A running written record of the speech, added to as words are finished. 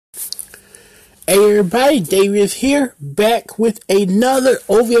Hey everybody, David is here, back with another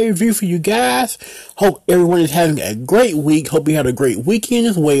OVA review for you guys. Hope everyone is having a great week. Hope you had a great weekend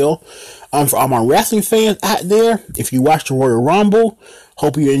as well. For all my wrestling fans out there, if you watched the Royal Rumble,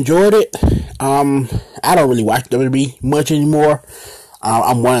 hope you enjoyed it. I don't really watch WWE much anymore.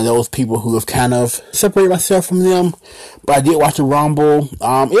 I'm one of those people who have kind of separated myself from them, but I did watch the Rumble.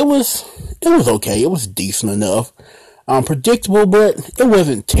 It was okay. It was decent enough. Predictable, but it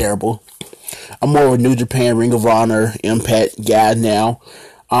wasn't terrible. I'm more of a New Japan, Ring of Honor, Impact guy now.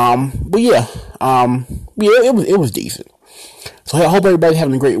 It was decent. So I hope everybody's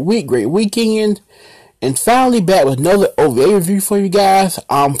having a great week, great weekend. And finally back with another OVA review for you guys.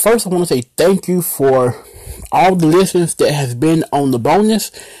 First I want to say thank you for all the listens that has been on the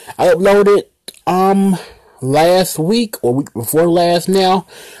bonus. I uploaded last week or week before last now.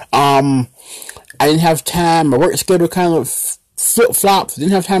 I didn't have time. My work schedule kind of flip-flops.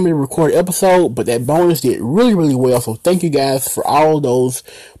 Didn't have time to record an episode, but that bonus did really, really well. So thank you guys for all those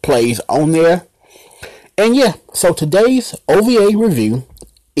plays on there. And yeah, so today's OVA review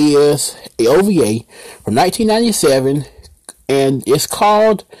is a OVA from 1997, and it's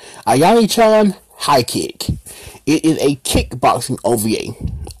called Ayane-chan High Kick. It is a kickboxing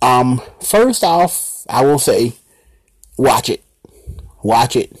OVA. First off, I will say, watch it.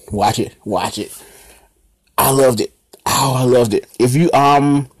 Watch it. I loved it. Oh, I loved it. If you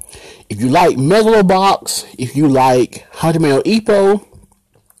like Megalobox, if you like Hajime Ippo,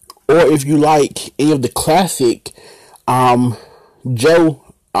 or if you like any of the classic Joe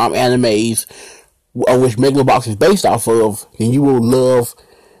animes, which Megalobox is based off of, then you will love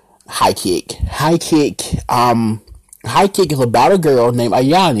High Kick. High Kick is about a girl named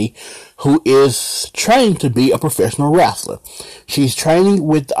Ayane who is trained to be a professional wrestler. She's training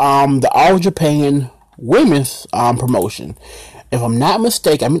with the All Japan women's promotion. If I'm not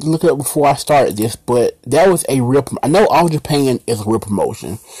mistaken, I meant to look it up before I started this, but that was a real I know All Japan is a real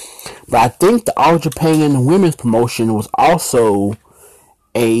promotion, but I think the All Japan women's promotion was also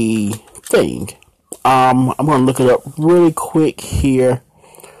a thing. I'm gonna look it up really quick here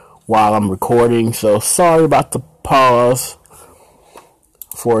while I'm recording, so sorry about the pause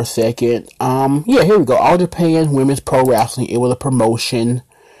for a second. Here we go. All Japan Women's Pro Wrestling. It was a promotion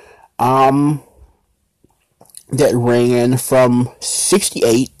that ran from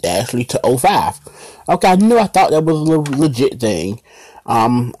 68 actually to 05. Okay, I thought that was a legit thing.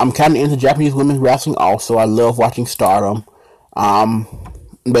 I'm kind of into Japanese women's wrestling also. I love watching Stardom. But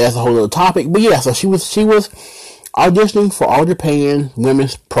that's a whole other topic. But yeah, so she was auditioning for All Japan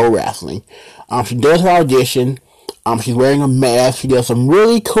Women's Pro Wrestling. She does her audition. She's wearing a mask. She does some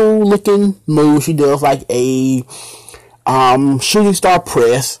really cool looking moves. She does like a shooting star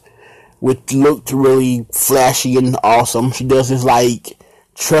press, which looked really flashy and awesome. She does this like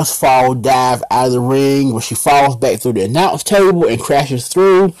trust fall dive out of the ring where she falls back through the announce table and crashes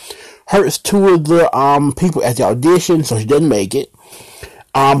through. Hurts two of the people at the audition, so she doesn't make it.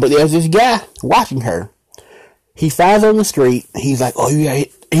 But there's this guy watching her. He finds her on the street. He's like, oh yeah,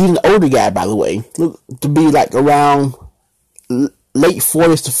 he's an older guy, by the way. Look to be like around late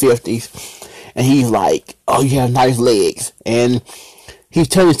 40s to 50s. And he's like, oh, you have nice legs. And he's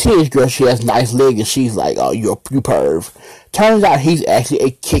telling his teenage girl she has nice legs, and she's like, oh, you perv. Turns out he's actually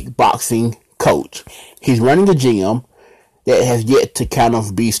a kickboxing coach. He's running a gym that has yet to kind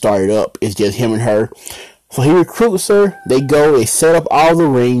of be started up. It's just him and her. So he recruits her. They set up all the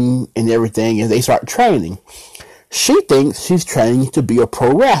ring and everything, and they start training. She thinks she's training to be a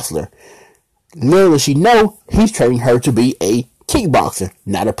pro wrestler. Little does she know, he's training her to be a kickboxer,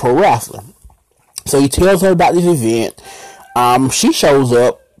 not a pro wrestler. So he tells her about this event. She shows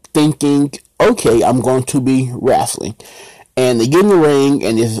up thinking, okay, I'm going to be wrestling. And they get in the ring,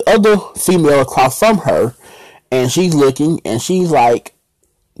 and there's this other female across from her, and she's looking, and she's like,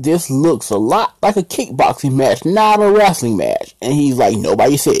 this looks a lot like a kickboxing match, not a wrestling match. And he's like,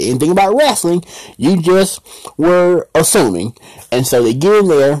 nobody said anything about wrestling. You just were assuming. And so they get in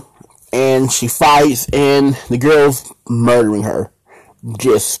there, and she fights, and the girl's murdering her.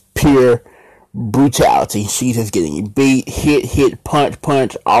 Just pure brutality. She's just getting beat, hit,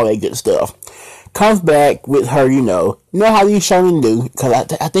 punch, all that good stuff. Comes back with her, you know how these shonen do, because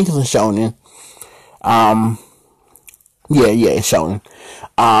I think it's a shonen. It's shonen.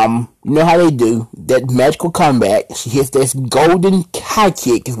 You know how they do that magical comeback. She hits this golden high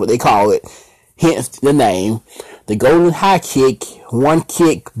kick, is what they call it, hence the name. The golden high kick, one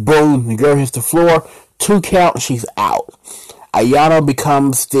kick, boom, the girl hits the floor, 2 count, she's out. Ayano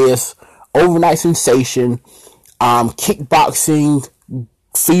becomes this overnight sensation, kickboxing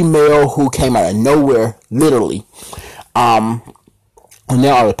female who came out of nowhere, literally. And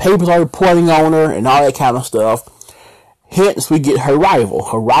now all the papers are reporting on her and all that kind of stuff. Hence, we get her rival.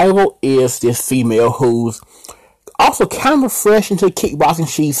 Her rival is this female who's also kind of fresh into kickboxing.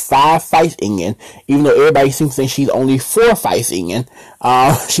 She's 5 fights in, even though everybody seems to think she's only 4 fights in.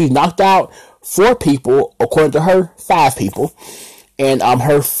 She's knocked out 4 people, according to her, 5 people. And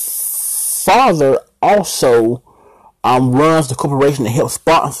her father also runs the corporation that helps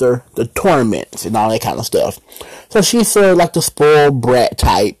sponsor the tournaments and all that kind of stuff. So she's sort of like the spoiled brat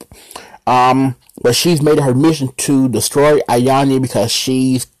type. But she's made it her mission to destroy Ayane because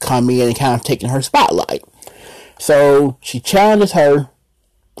she's come in and kind of taken her spotlight. So she challenges her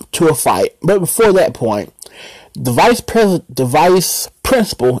to a fight. But before that point, the vice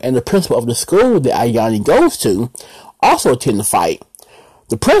principal and the principal of the school that Ayane goes to also attend the fight.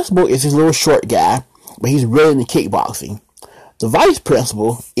 The principal is this little short guy, but he's really into kickboxing. The vice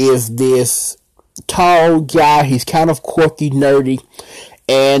principal is this tall guy. He's kind of quirky, nerdy,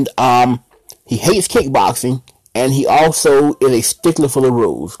 and he hates kickboxing, and he also is a stickler for the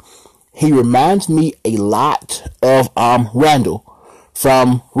rules. He reminds me a lot of Randall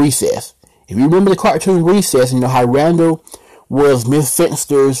from Recess. If you remember the cartoon Recess, you know how Randall was Miss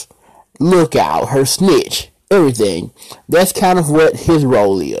Finster's lookout, her snitch, everything. That's kind of what his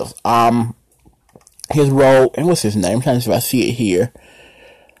role is. His role, and what's his name? I'm trying to see if I see it here.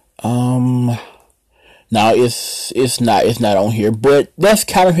 No, it's not on here, but that's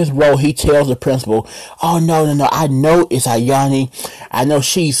kind of his role. He tells the principal, "Oh no, I know it's Ayane. I know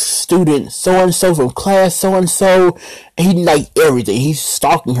she's student so and so from class so and so." He like everything. He's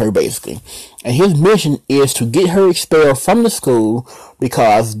stalking her basically, and his mission is to get her expelled from the school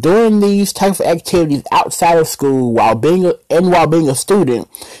because doing these type of activities outside of school while being a student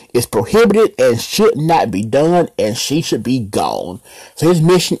is prohibited and should not be done, and she should be gone. So his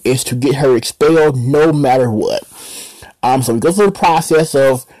mission is to get her expelled no matter what. So we go through the process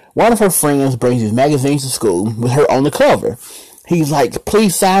of one of her friends brings these magazines to school with her on the cover. He's like,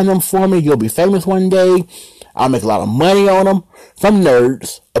 "Please sign them for me. You'll be famous one day. I'll make a lot of money on them from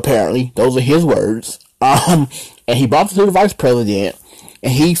nerds." Apparently, those are his words. And he brought it to the vice president,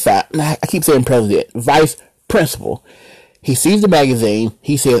 and I keep saying president, vice principal. He sees the magazine.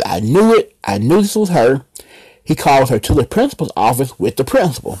 He says, "I knew it. I knew this was her." He calls her to the principal's office with the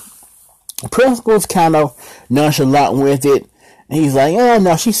principal. The principal's kind of nonchalant with it. And he's like, "Oh,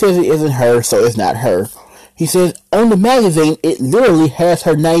 no, she says it isn't her, so it's not her." He says, "On the magazine, it literally has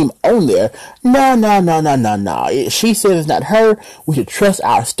her name on there." No. She says it's not her. We should trust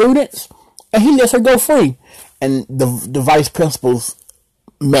our students. And he lets her go free. And the vice principal's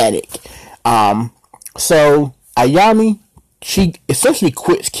manic. So Ayane, she essentially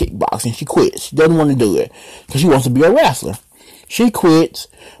quits kickboxing. She quits. She doesn't want to do it because she wants to be a wrestler. She quits,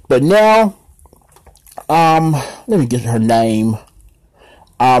 but now, let me get her name.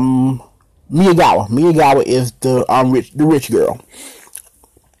 Miyagawa. Miyagawa is the rich girl.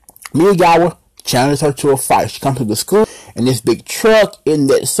 Miyagawa challenges her to a fight. She comes to the school in this big truck in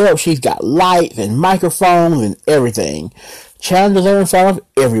that setup. She's got lights and microphones and everything. Challenges her in front of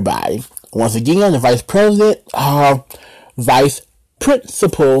everybody. Once again, the vice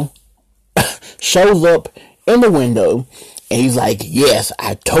principal shows up in the window, and he's like, "Yes,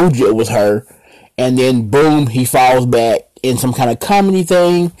 I told you it was her." And then boom, he falls back in some kind of comedy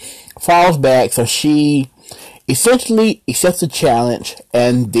thing. Falls back, so she essentially accepts the challenge,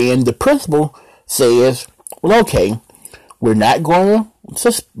 and then the principal says, "Well, okay, we're not going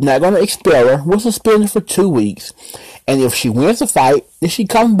to expel her. We'll suspend her for 2 weeks, and if she wins the fight, then she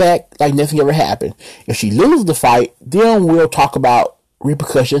comes back like nothing ever happened. If she loses the fight, then we'll talk about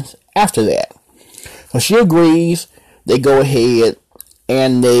repercussions after that." So she agrees. They go ahead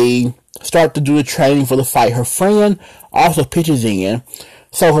and they start to do the training for the fight. Her friend also pitches in.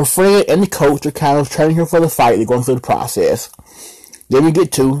 So her friend and the coach are kind of training her for the fight. They're going through the process. Then we get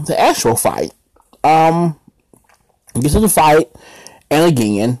to the actual fight. We get to the fight, and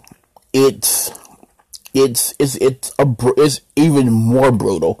again, it's even more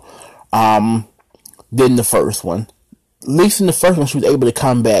brutal than the first one. At least in the first one, she was able to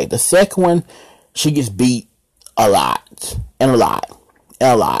come back. The second one, she gets beat a lot, and a lot,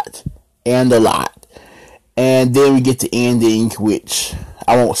 and a lot, and a lot. And then we get the ending, which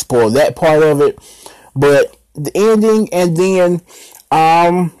I won't spoil that part of it. But the ending, and then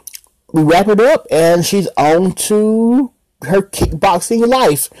we wrap it up, and she's on to her kickboxing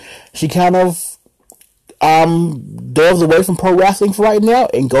life. She kind of delves away from pro wrestling for right now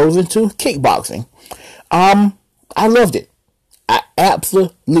and goes into kickboxing. I loved it. I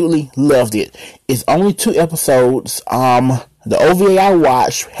absolutely loved it. It's only 2 episodes. The OVA I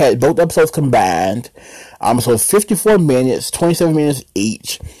watched had both episodes combined. So it's 54 minutes, 27 minutes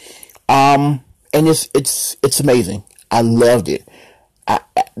each. And it's amazing. I loved it.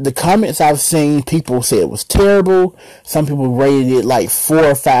 The comments I've seen, people say it was terrible. Some people rated it like 4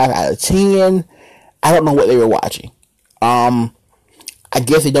 or 5 out of 10. I don't know what they were watching. I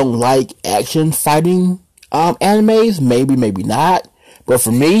guess they don't like action fighting animes. Maybe, maybe not. But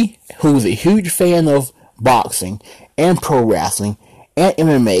for me, who's a huge fan of boxing and pro wrestling and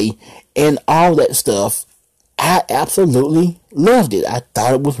MMA and all that stuff, I absolutely loved it. I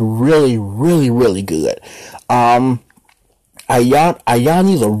thought it was really, really, really good. Ayane's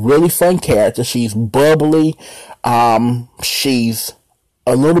a really fun character. She's bubbly. She's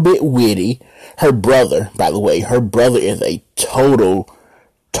a little bit witty. Her brother, by the way, her brother is a total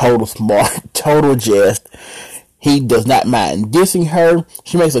smart, total jest. He does not mind dissing her.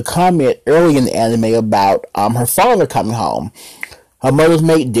 She makes a comment early in the anime about her father coming home. Her mother's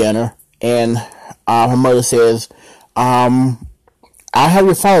made dinner, and her mother says, "I'll have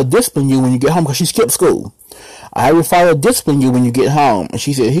your father discipline you when you get home," because she skipped school. "I have your father discipline you when you get home." And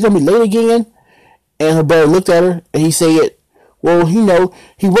she said, "He's gonna be late again?" And her brother looked at her and he said, "Well, he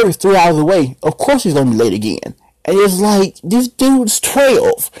works 3 hours away. Of course he's gonna be late again." And it's like, this dude's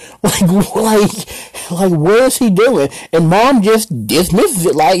 12. Like, what is he doing? And mom just dismisses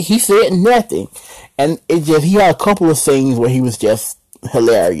it like he said nothing. And he had a couple of scenes where he was just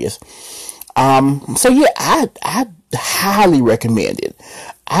hilarious. So yeah, I highly recommend it.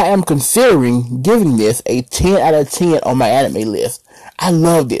 I am considering giving this a 10 out of 10 on my anime list. I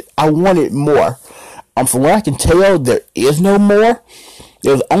loved it. I wanted more. From what I can tell, there is no more.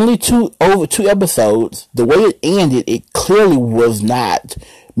 There's only over two episodes. The way it ended, it clearly was not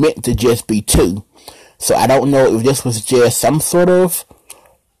meant to just be 2. So I don't know if this was just some sort of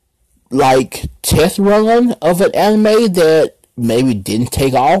like test run of an anime that maybe didn't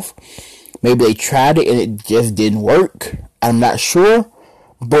take off. Maybe they tried it and it just didn't work. I'm not sure,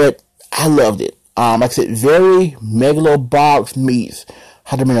 but I loved it. Like I said, very Megalobox meets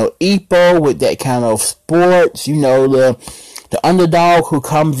Hajime no Ippo with that kind of sports. The underdog who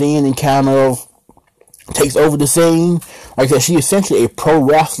comes in and kind of takes over the scene. Like I said, she's essentially a pro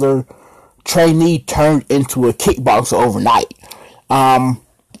wrestler trainee turned into a kickboxer overnight.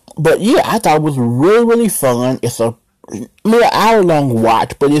 But yeah, I thought it was really, really fun. It's an hour-long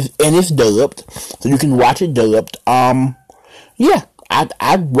watch, but it's dubbed, so you can watch it dubbed. Yeah,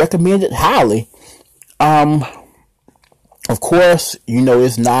 I recommend it highly. Of course,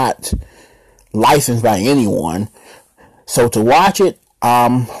 it's not licensed by anyone. So to watch it,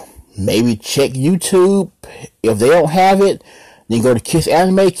 maybe check YouTube. If they don't have it, then go to Kiss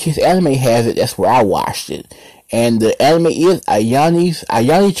Anime. Kiss Anime has it. That's where I watched it. And the anime is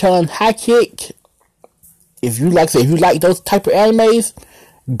Ayane-chan High Kick. If you like those type of animes,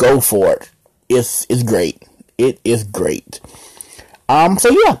 go for it. It's great. It is great. So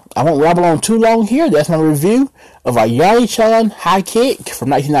yeah, I won't ramble on too long here. That's my review of Ayane-chan High Kick from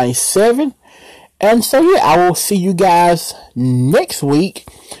 1997. And so yeah, I will see you guys next week.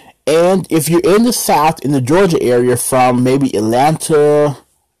 And if you're in the South, in the Georgia area, from maybe Atlanta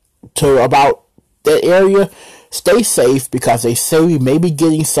to about that area, stay safe, because they say we may be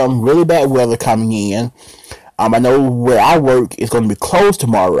getting some really bad weather coming in. I know where I work is going to be closed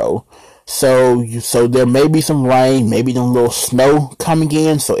tomorrow. So there may be some rain, maybe a little snow coming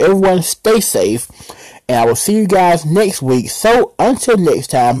in. So everyone stay safe. And I will see you guys next week. So until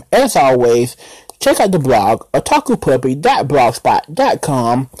next time, as always, check out the blog,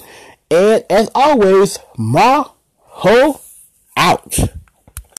 otakupuppy.blogspot.com. And as always, Maho out.